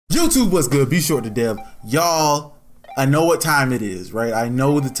YouTube, what's good? Be Short to Dev. Y'all, I know what time it is, right? I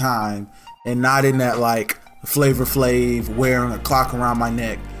know the time, and not in that like Flavor Flav wearing a clock around my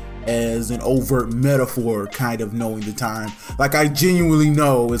neck as an overt metaphor kind of knowing the time. Like I genuinely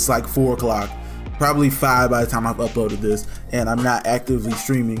know it's like 4 o'clock, probably 5 by the time I've uploaded this, and I'm not actively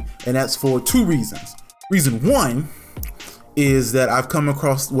streaming, and that's for 2 reasons. Reason 1 is that I've come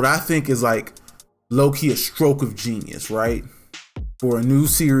across what I think is like low-key a stroke of genius, right? For a new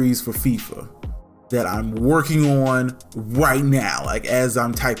series for FIFA that I'm working on right now, like as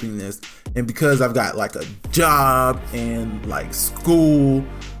I'm typing this. And because I've got like a job and like school,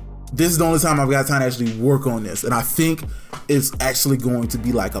 this is the only time I've got time to actually work on this. And I think it's actually going to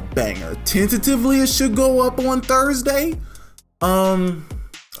be like a banger. Tentatively, it should go up on Thursday.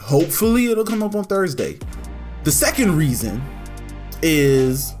 Hopefully it'll come up on Thursday. The second reason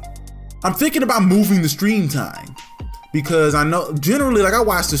is I'm thinking about moving the stream time. Because I know generally, like I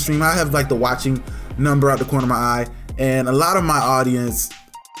watch the stream, I have like the watching number out the corner of my eye, and a lot of my audience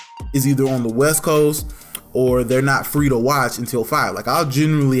is either on the West Coast or they're not free to watch until 5. Like I'll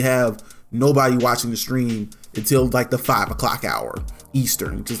generally have nobody watching the stream until like the 5 o'clock hour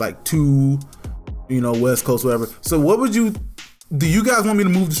Eastern, which is like 2, you know, West Coast, whatever. So what would you, do you guys want me to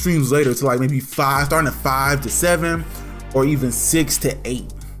move the streams later to like maybe 5, starting at 5 to 7 or even 6 to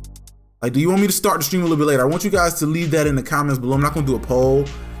 8? Like, do you want me to start the stream a little bit later? I want you guys to leave that in the comments below. I'm not gonna do a poll,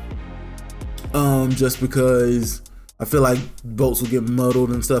 just because I feel like votes will get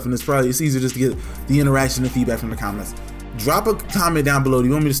muddled and stuff, and it's easier just to get the interaction and feedback from the comments. Drop a comment down below. Do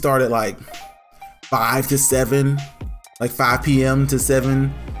you want me to start at like 5 to 7, like 5 p.m. to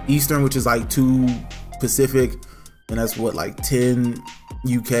 7 Eastern, which is like 2 Pacific, and that's what, like 10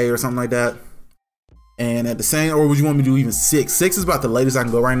 UK or something like that? And at the same, or would you want me to do even 6? 6 is about the latest I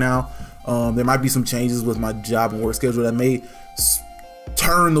can go right now. There might be some changes with my job and work schedule that may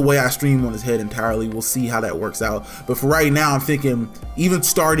turn the way I stream on its head entirely. We'll see how that works out. But for right now, I'm thinking even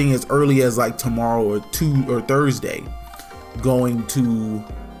starting as early as like tomorrow or Thursday, going to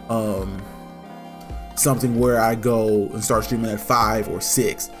something where I go and start streaming at 5 or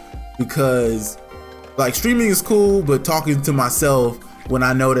 6, because like streaming is cool, but talking to myself when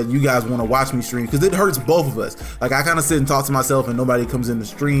I know that you guys want to watch me stream, because it hurts both of us. Like I kind of sit and talk to myself and nobody comes in the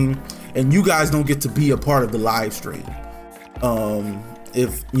stream, and you guys don't get to be a part of the live stream.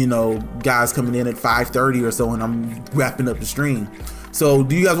 If you know, guys coming in at 5:30 or so and I'm wrapping up the stream. So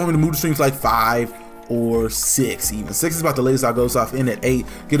do you guys want me to move the stream to like 5 or 6 even? 6 is about the latest I'll go, so I'll end at 8,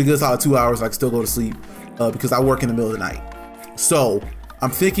 get a good solid 2 hours, I can still go to sleep, because I work in the middle of the night. So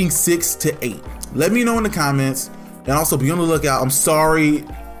I'm thinking 6 to 8. Let me know in the comments. And also be on the lookout. I'm sorry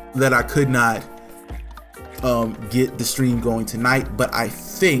that I could not get the stream going tonight, but I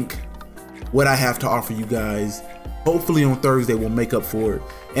think what I have to offer you guys, hopefully on Thursday, will make up for it.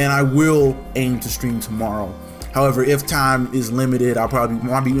 And I will aim to stream tomorrow. However, if time is limited, I'll probably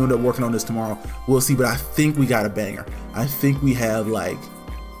end up working on this tomorrow. We'll see, but I think we got a banger. I think we have like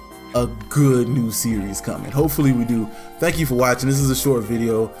a good new series coming. Hopefully we do. Thank you for watching. This is a short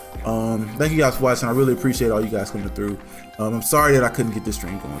video. Thank you guys for watching. I really appreciate all you guys coming through. I'm sorry that I couldn't get this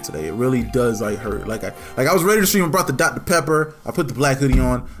stream going today. It really does like hurt. Like I was ready to stream. I brought the Dr. Pepper. I put the black hoodie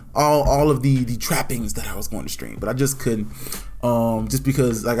on. All of the trappings that I was going to stream, but I just couldn't. Just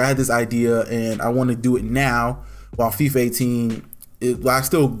because like I had this idea and I want to do it now while FIFA 18. I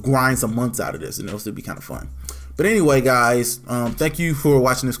still grind some months out of this, and it'll still be kind of fun. But anyway, guys, thank you for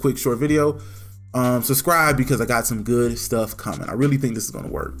watching this quick short video. Subscribe, because I got some good stuff coming. I really think this is gonna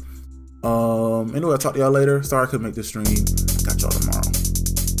work. Anyway, I'll talk to y'all later. Sorry I couldn't make this stream. Got y'all tomorrow.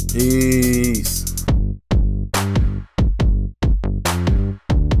 Peace.